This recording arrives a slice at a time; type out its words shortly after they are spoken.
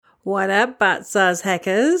What up, butt-sized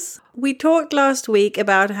hackers? We talked last week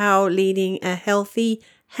about how leading a healthy,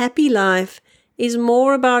 happy life is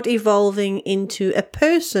more about evolving into a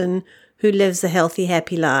person who lives a healthy,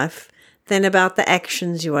 happy life than about the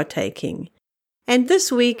actions you are taking. And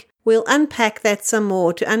this week, we'll unpack that some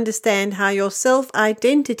more to understand how your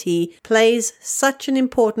self-identity plays such an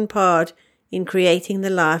important part in creating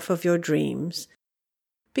the life of your dreams.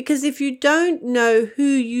 Because if you don't know who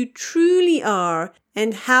you truly are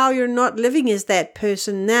and how you're not living as that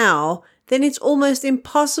person now, then it's almost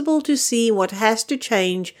impossible to see what has to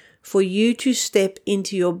change for you to step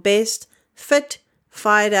into your best, fit,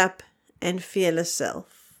 fired up, and fearless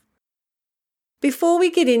self. Before we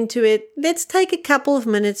get into it, let's take a couple of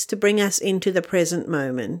minutes to bring us into the present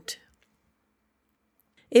moment.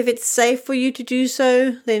 If it's safe for you to do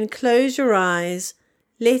so, then close your eyes,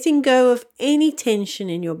 letting go of any tension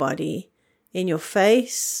in your body, in your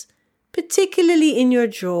face, particularly in your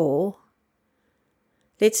jaw.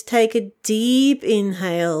 Let's take a deep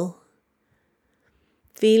inhale,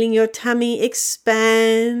 feeling your tummy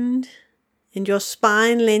expand and your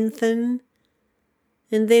spine lengthen.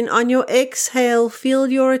 And then on your exhale,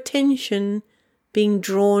 feel your attention being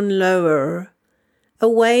drawn lower,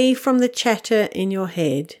 away from the chatter in your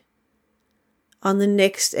head. On the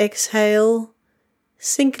next exhale,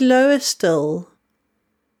 sink lower still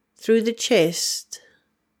through the chest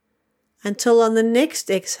until on the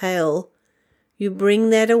next exhale you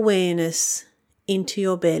bring that awareness into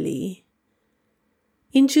your belly,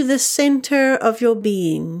 into the center of your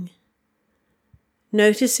being,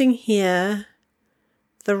 noticing here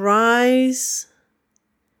the rise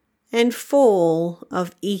and fall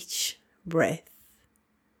of each breath.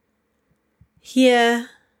 Here,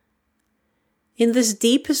 in this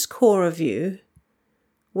deepest core of you,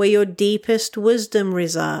 where your deepest wisdom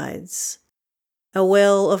resides, a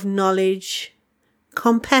well of knowledge,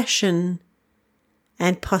 compassion,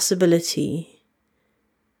 and possibility.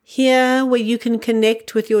 Here where you can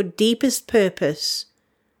connect with your deepest purpose,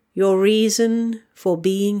 your reason for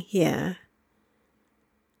being here.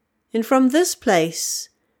 And from this place,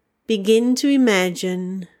 begin to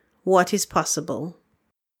imagine what is possible.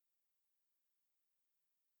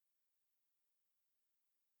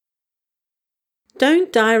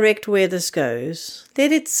 Don't direct where this goes.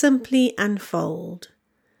 Let it simply unfold,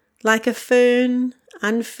 like a fern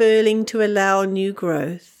unfurling to allow new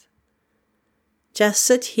growth. Just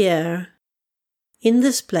sit here, in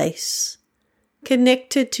this place,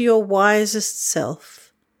 connected to your wisest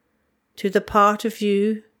self, to the part of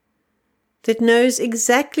you that knows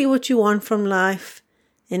exactly what you want from life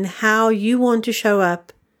and how you want to show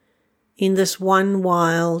up in this one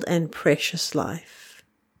wild and precious life.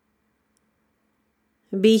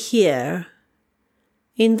 Be here,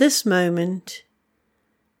 in this moment,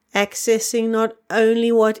 accessing not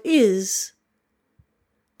only what is,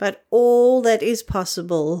 but all that is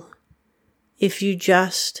possible if you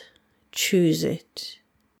just choose it.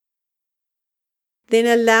 Then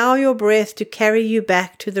allow your breath to carry you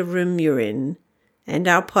back to the room you're in and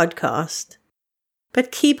our podcast,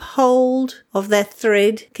 but keep hold of that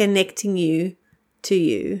thread connecting you to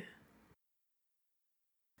you.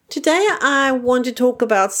 Today I want to talk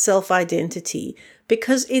about self-identity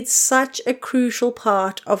because it's such a crucial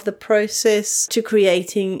part of the process to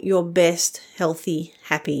creating your best, healthy,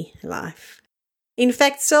 happy life. In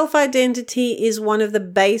fact, self-identity is one of the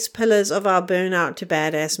base pillars of our Burnout to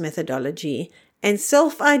Badass methodology, and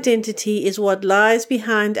self-identity is what lies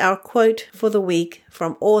behind our quote for the week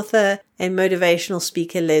from author and motivational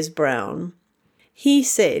speaker Les Brown. He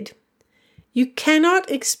said, "You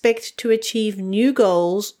cannot expect to achieve new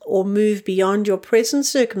goals or move beyond your present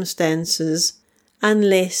circumstances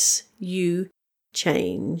unless you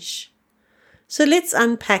change." So let's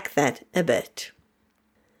unpack that a bit.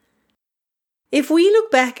 If we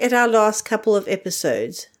look back at our last couple of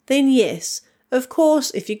episodes, then yes, of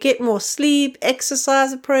course, if you get more sleep,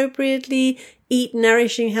 exercise appropriately, eat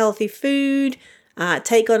nourishing healthy food,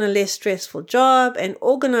 take on a less stressful job, and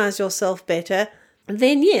organize yourself better,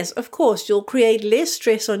 then yes, of course, you'll create less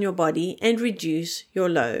stress on your body and reduce your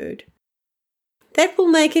load. That will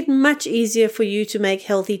make it much easier for you to make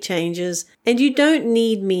healthy changes, and you don't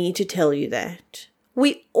need me to tell you that.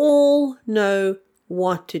 We all know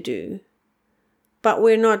what to do, but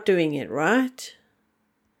we're not doing it, right?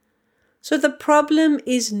 So the problem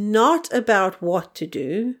is not about what to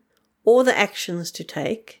do or the actions to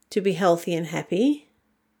take to be healthy and happy.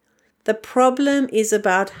 The problem is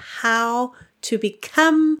about how to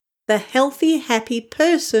become the healthy, happy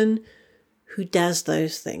person who does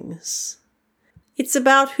those things. It's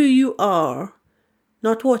about who you are,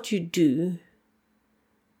 not what you do.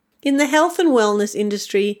 In the health and wellness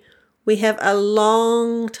industry, we have a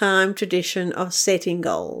long time tradition of setting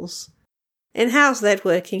goals. And how's that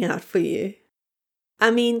working out for you?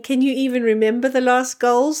 I mean, can you even remember the last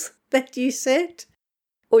goals that you set?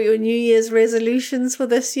 Or your New Year's resolutions for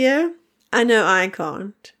this year? I know I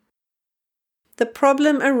can't. The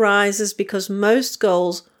problem arises because most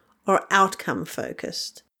goals are outcome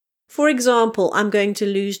focused. For example, I'm going to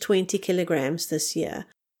lose 20 kilograms this year.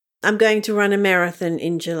 I'm going to run a marathon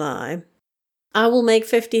in July. I will make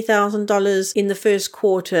 $50,000 in the first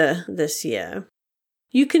quarter this year.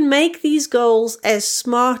 You can make these goals as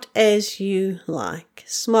smart as you like.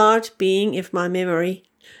 Smart being, if my memory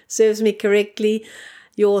serves me correctly,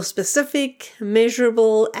 your specific,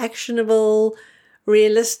 measurable, actionable,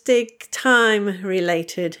 realistic,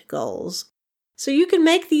 time-related goals. So you can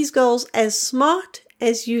make these goals as smart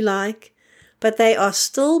as you like, but they are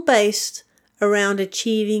still based around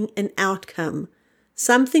achieving an outcome,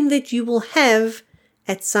 something that you will have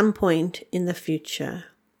at some point in the future.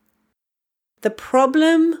 The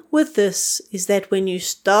problem with this is that when you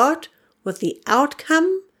start with the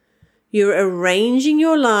outcome, you're arranging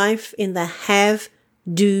your life in the have,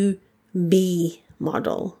 do, be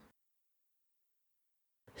model.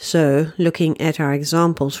 So, looking at our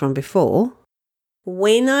examples from before,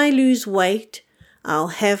 when I lose weight, I'll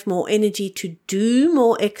have more energy to do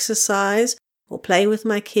more exercise or play with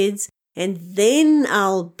my kids, and then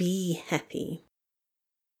I'll be happy.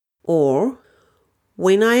 Or,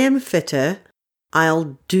 when I am fitter,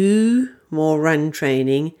 I'll do more run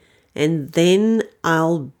training, and then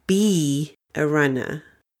I'll be a runner.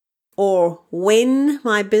 Or, when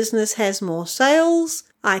my business has more sales,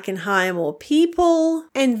 I can hire more people,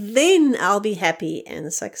 and then I'll be happy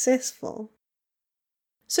and successful.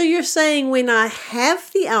 So you're saying when I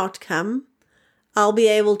have the outcome, I'll be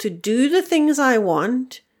able to do the things I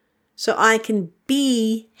want so I can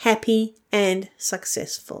be happy and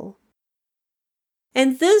successful.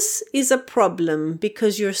 And this is a problem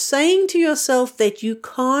because you're saying to yourself that you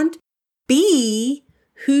can't be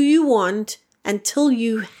who you want until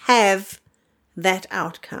you have that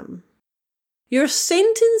outcome. You're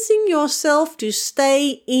sentencing yourself to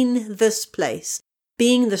stay in this place,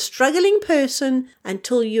 being the struggling person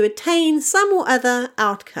until you attain some or other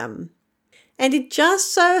outcome. And it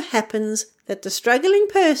just so happens that the struggling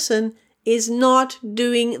person is not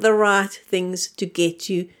doing the right things to get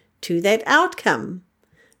you to that outcome,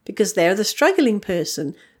 because they're the struggling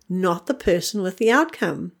person, not the person with the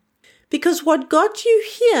outcome. Because what got you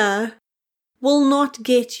here will not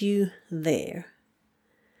get you there.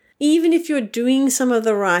 Even if you're doing some of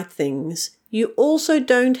the right things, you also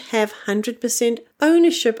don't have 100%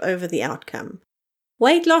 ownership over the outcome.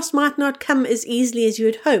 Weight loss might not come as easily as you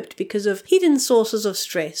had hoped because of hidden sources of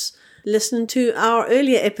stress. Listen to our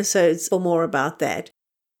earlier episodes for more about that.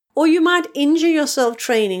 Or you might injure yourself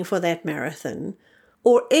training for that marathon.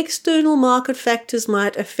 Or external market factors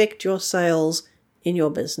might affect your sales in your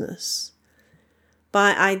business.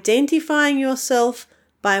 By identifying yourself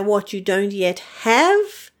by what you don't yet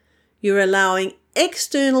have, you're allowing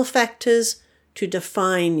external factors to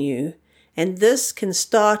define you. And this can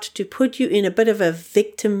start to put you in a bit of a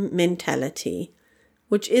victim mentality,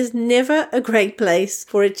 which is never a great place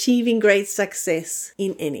for achieving great success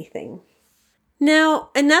in anything. Now,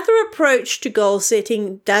 another approach to goal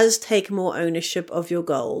setting does take more ownership of your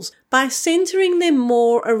goals by centering them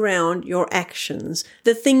more around your actions,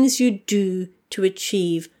 the things you do to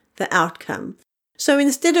achieve the outcome. So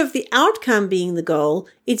instead of the outcome being the goal,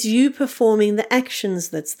 it's you performing the actions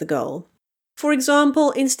that's the goal. For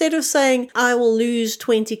example, instead of saying, I will lose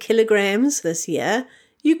 20 kilograms this year,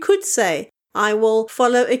 you could say, I will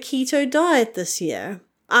follow a keto diet this year.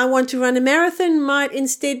 I want to run a marathon might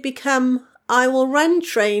instead become, I will run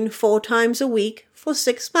train 4 times a week for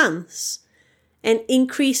 6 months. And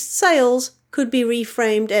increased sales could be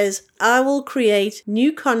reframed as, I will create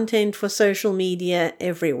new content for social media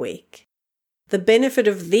every week. The benefit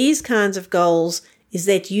of these kinds of goals is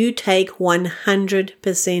that you take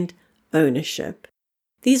 100% ownership.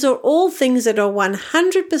 These are all things that are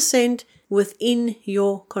 100% within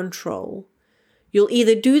your control. You'll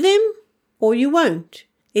either do them or you won't.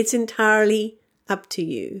 It's entirely up to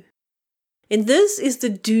you. And this is the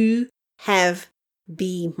do, have,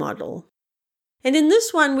 be model. And in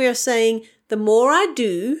this one, we are saying the more I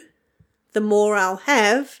do, the more I'll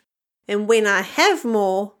have. And when I have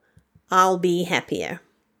more, I'll be happier.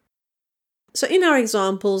 So in our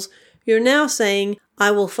examples, you're now saying,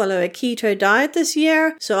 I will follow a keto diet this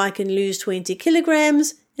year so I can lose 20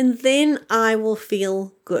 kilograms and then I will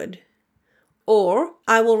feel good. Or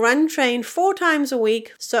I will run train 4 times a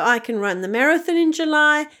week so I can run the marathon in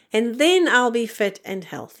July and then I'll be fit and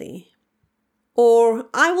healthy. Or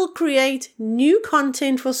I will create new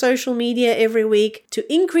content for social media every week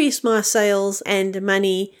to increase my sales and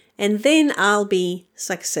money, and then I'll be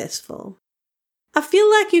successful. I feel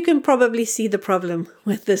like you can probably see the problem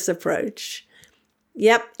with this approach.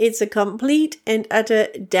 Yep, it's a complete and utter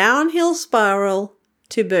downhill spiral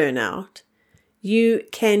to burnout. You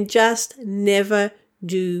can just never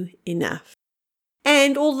do enough.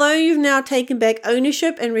 And although you've now taken back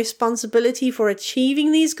ownership and responsibility for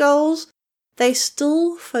achieving these goals, they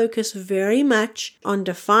still focus very much on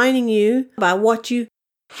defining you by what you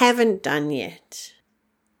haven't done yet,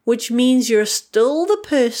 which means you're still the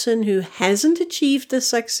person who hasn't achieved the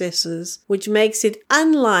successes, which makes it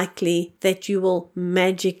unlikely that you will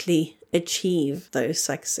magically achieve those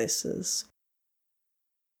successes.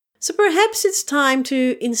 So perhaps it's time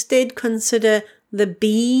to instead consider the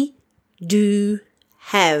be, do,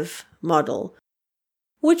 have model,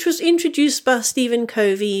 which was introduced by Stephen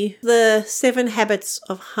Covey, the 7 Habits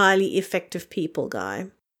of Highly Effective People guy.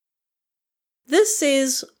 This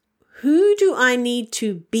says, who do I need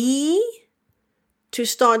to be to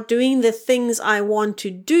start doing the things I want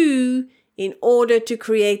to do in order to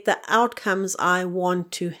create the outcomes I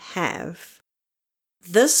want to have?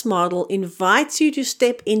 This model invites you to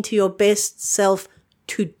step into your best self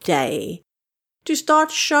today, to start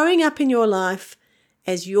showing up in your life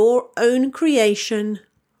as your own creation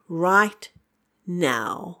right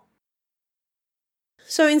now.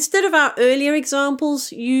 So instead of our earlier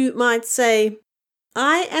examples, you might say,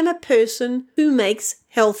 I am a person who makes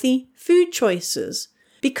healthy food choices,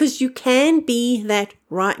 because you can be that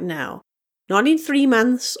right now. Not in 3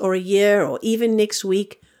 months or a year or even next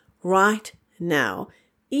week, right now,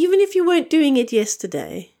 even if you weren't doing it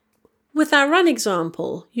yesterday. With our run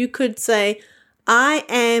example, you could say, I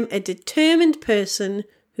am a determined person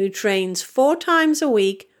who trains 4 times a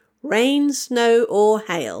week, rain, snow, or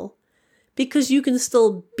hail, because you can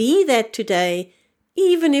still be that today,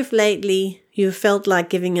 even if lately you felt like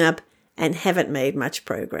giving up and haven't made much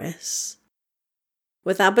progress.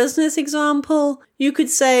 With our business example, you could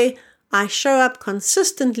say, I show up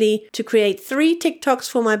consistently to create 3 TikToks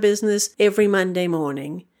for my business every Monday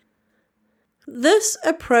morning. This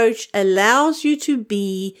approach allows you to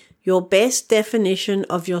be your best definition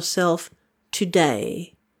of yourself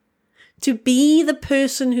today. To be the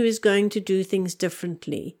person who is going to do things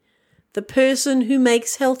differently. The person who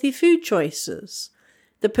makes healthy food choices.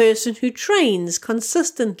 The person who trains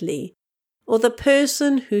consistently. Or the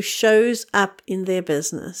person who shows up in their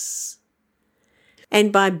business.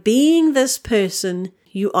 And by being this person,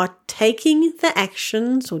 you are taking the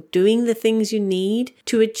actions or doing the things you need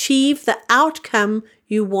to achieve the outcome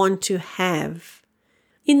you want to have.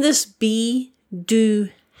 In this be, do,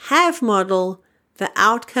 have model, the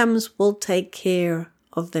outcomes will take care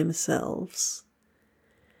of themselves.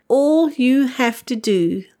 All you have to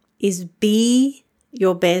do is be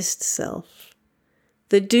your best self.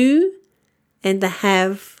 The do and the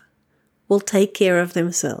have will take care of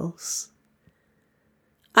themselves.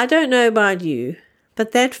 I don't know about you,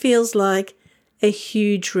 but that feels like a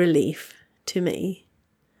huge relief to me.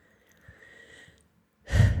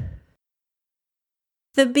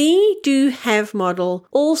 The be, do, have model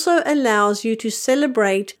also allows you to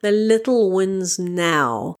celebrate the little wins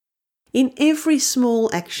now in every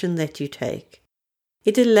small action that you take.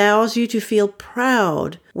 It allows you to feel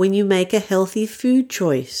proud when you make a healthy food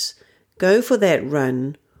choice, go for that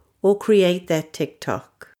run, or create that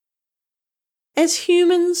TikTok. As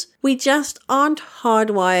humans, we just aren't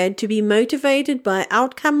hardwired to be motivated by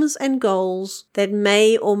outcomes and goals that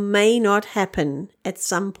may or may not happen at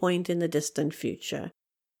some point in the distant future.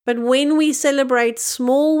 But when we celebrate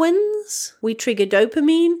small wins, we trigger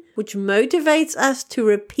dopamine, which motivates us to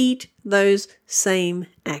repeat those same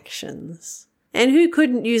actions. And who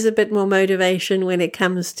couldn't use a bit more motivation when it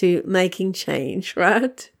comes to making change,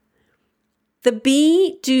 right? The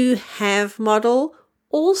be, do, have model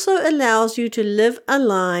also allows you to live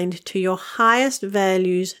aligned to your highest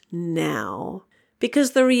values now.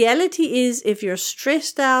 Because the reality is, if you're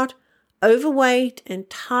stressed out, overweight, and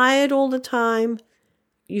tired all the time,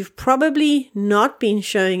 you've probably not been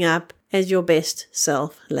showing up as your best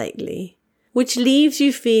self lately, which leaves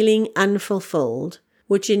you feeling unfulfilled,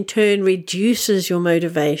 which in turn reduces your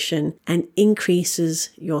motivation and increases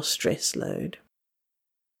your stress load.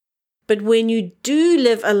 But when you do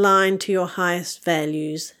live aligned to your highest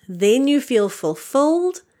values, then you feel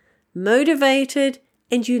fulfilled, motivated,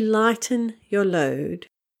 and you lighten your load.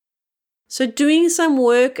 So doing some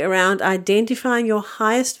work around identifying your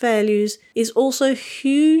highest values is also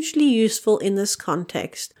hugely useful in this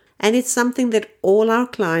context. And it's something that all our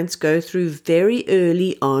clients go through very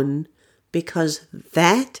early on, because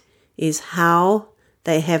that is how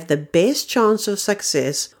they have the best chance of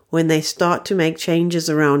success when they start to make changes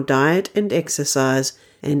around diet and exercise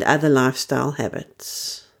and other lifestyle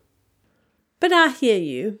habits. But I hear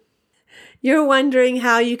you. You're wondering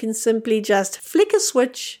how you can simply just flick a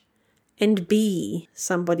switch and be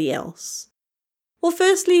somebody else. Well,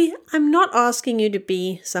 firstly, I'm not asking you to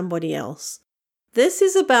be somebody else. This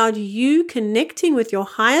is about you connecting with your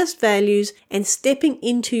highest values and stepping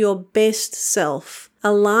into your best self,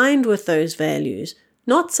 aligned with those values,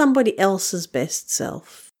 not somebody else's best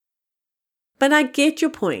self. But I get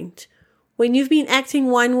your point. When you've been acting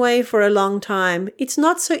one way for a long time, it's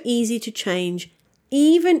not so easy to change,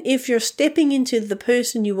 even if you're stepping into the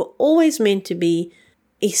person you were always meant to be,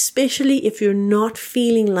 especially if you're not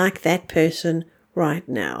feeling like that person right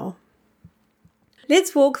now.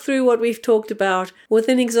 Let's walk through what we've talked about with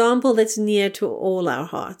an example that's near to all our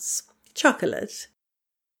hearts. Chocolate.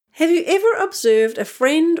 Have you ever observed a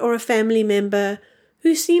friend or a family member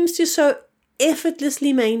who seems to so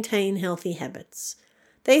effortlessly maintain healthy habits?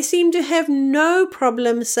 They seem to have no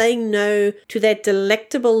problem saying no to that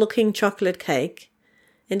delectable looking chocolate cake.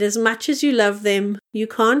 And as much as you love them, you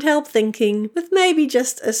can't help thinking, with maybe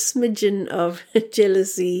just a smidgen of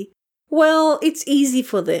jealousy, well, it's easy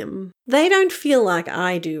for them. They don't feel like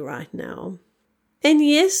I do right now. And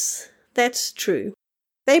yes, that's true.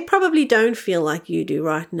 They probably don't feel like you do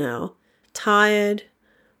right now. Tired,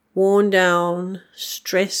 worn down,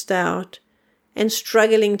 stressed out, and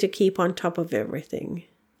struggling to keep on top of everything,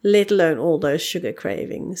 let alone all those sugar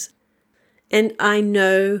cravings. And I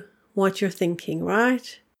know what you're thinking,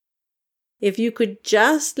 right? If you could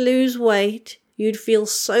just lose weight, you'd feel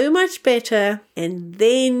so much better, and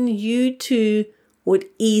then you too would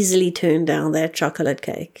easily turn down that chocolate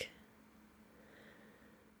cake.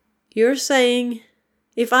 You're saying,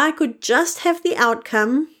 if I could just have the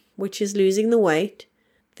outcome, which is losing the weight,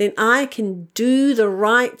 then I can do the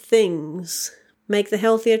right things, make the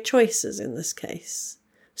healthier choices in this case.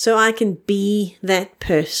 So I can be that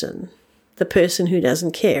person, the person who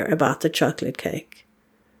doesn't care about the chocolate cake.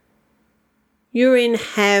 You're in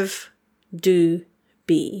have, do,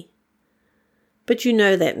 be. But you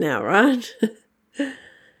know that now, right?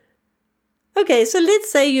 Okay, so let's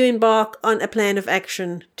say you embark on a plan of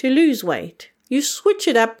action to lose weight. You switch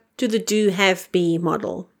it up to the do, have, be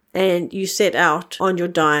model, and you set out on your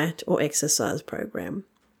diet or exercise program.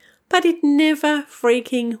 But it never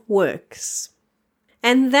freaking works.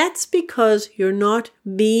 And that's because you're not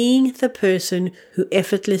being the person who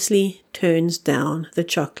effortlessly turns down the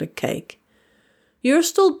chocolate cake. You're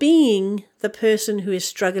still being the person who is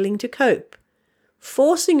struggling to cope,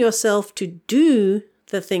 forcing yourself to do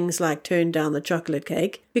the things like turn down the chocolate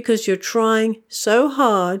cake because you're trying so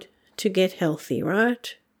hard to get healthy,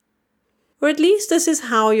 right? Or at least this is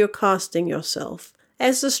how you're casting yourself,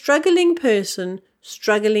 as the struggling person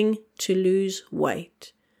struggling to lose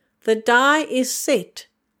weight. The die is set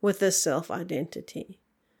with this self-identity.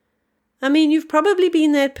 I mean, you've probably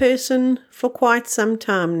been that person for quite some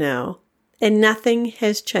time now, and nothing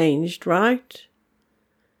has changed, right?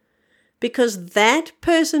 Because that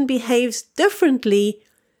person behaves differently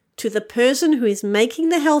to the person who is making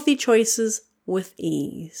the healthy choices with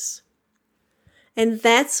ease. And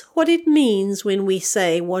that's what it means when we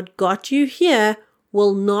say what got you here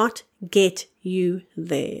will not get you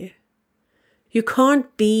there. You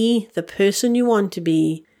can't be the person you want to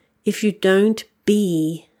be if you don't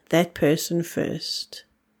be that person first.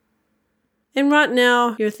 And right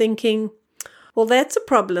now you're thinking, well, that's a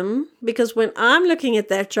problem because when I'm looking at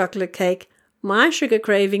that chocolate cake, my sugar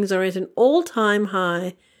cravings are at an all-time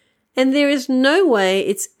high, and there is no way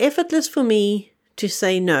it's effortless for me to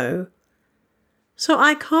say no. So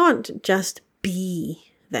I can't just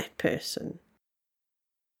be that person.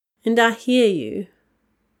 And I hear you.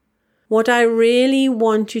 What I really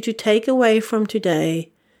want you to take away from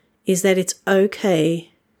today is that it's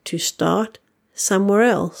okay to start somewhere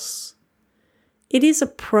else. It is a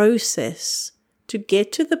process to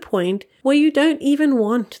get to the point where you don't even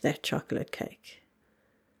want that chocolate cake.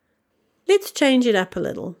 Let's change it up a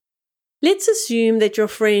little. Let's assume that your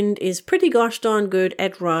friend is pretty gosh darn good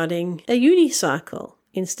at riding a unicycle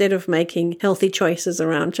instead of making healthy choices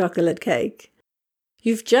around chocolate cake.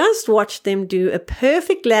 You've just watched them do a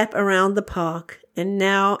perfect lap around the park, and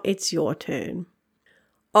now it's your turn.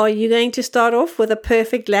 Are you going to start off with a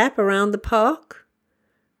perfect lap around the park?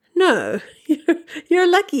 No,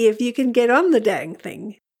 you're lucky if you can get on the dang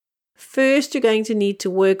thing. First, you're going to need to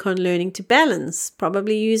work on learning to balance,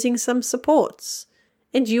 probably using some supports.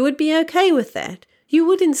 And you would be okay with that. You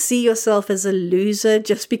wouldn't see yourself as a loser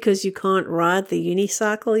just because you can't ride the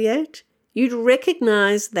unicycle yet. You'd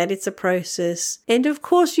recognize that it's a process. And of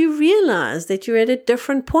course, you realize that you're at a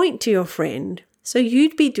different point to your friend. So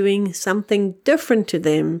you'd be doing something different to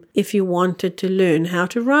them if you wanted to learn how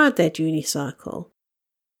to ride that unicycle.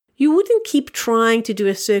 You wouldn't keep trying to do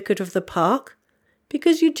a circuit of the park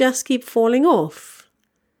because you just keep falling off.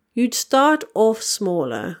 You'd start off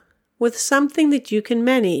smaller with something that you can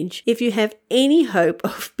manage if you have any hope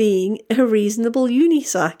of being a reasonable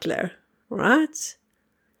unicycler, right?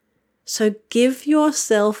 So give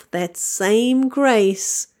yourself that same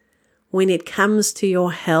grace when it comes to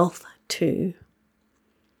your health too.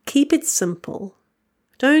 Keep it simple.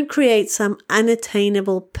 Don't create some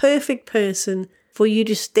unattainable, perfect person for you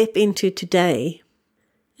to step into today.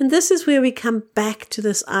 And this is where we come back to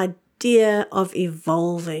this idea of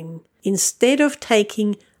evolving instead of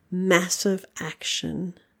taking massive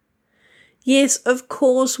action. Yes, of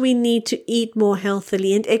course, we need to eat more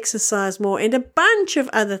healthily and exercise more and a bunch of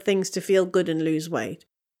other things to feel good and lose weight.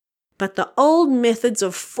 But the old methods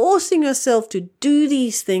of forcing yourself to do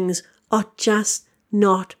these things are just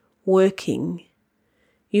not working.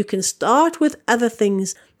 You can start with other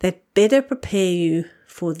things that better prepare you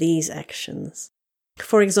for these actions.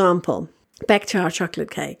 For example, back to our chocolate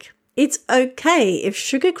cake. It's okay if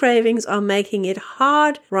sugar cravings are making it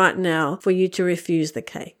hard right now for you to refuse the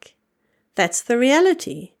cake. That's the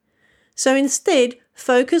reality. So instead,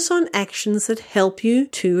 focus on actions that help you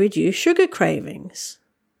to reduce sugar cravings.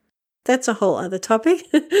 That's a whole other topic,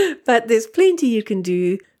 but there's plenty you can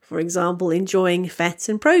do. For example, enjoying fats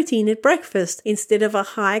and protein at breakfast instead of a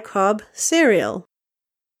high-carb cereal.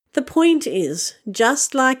 The point is,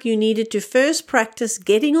 just like you needed to first practice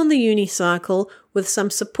getting on the unicycle with some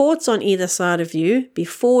supports on either side of you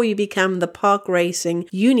before you become the park racing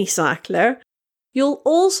unicycler, you'll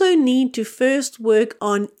also need to first work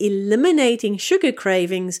on eliminating sugar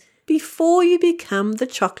cravings before you become the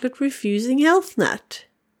chocolate-refusing health nut.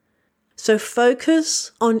 So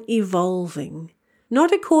focus on evolving,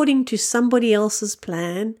 not according to somebody else's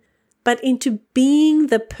plan, but into being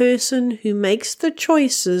the person who makes the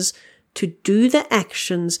choices to do the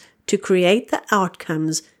actions to create the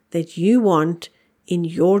outcomes that you want in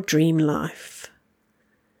your dream life.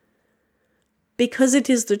 Because it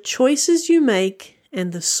is the choices you make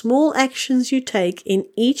and the small actions you take in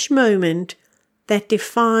each moment that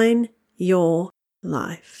define your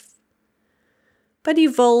life. But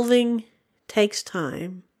evolving takes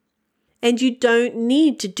time, and you don't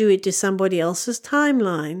need to do it to somebody else's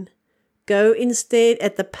timeline. Go instead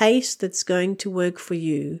at the pace that's going to work for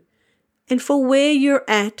you and for where you're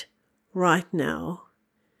at right now.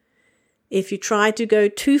 If you try to go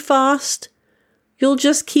too fast, you'll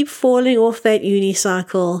just keep falling off that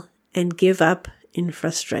unicycle and give up in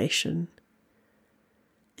frustration.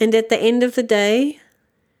 And at the end of the day,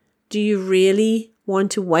 do you really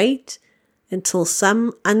want to wait until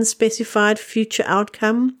some unspecified future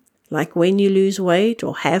outcome, like when you lose weight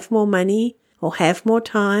or have more money, or have more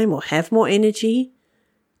time, or have more energy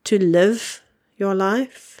to live your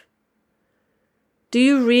life? Do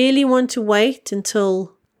you really want to wait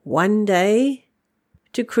until one day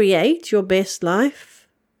to create your best life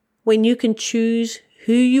when you can choose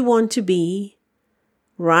who you want to be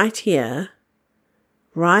right here,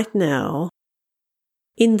 right now,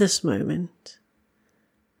 in this moment?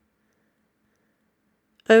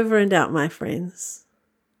 Over and out, my friends.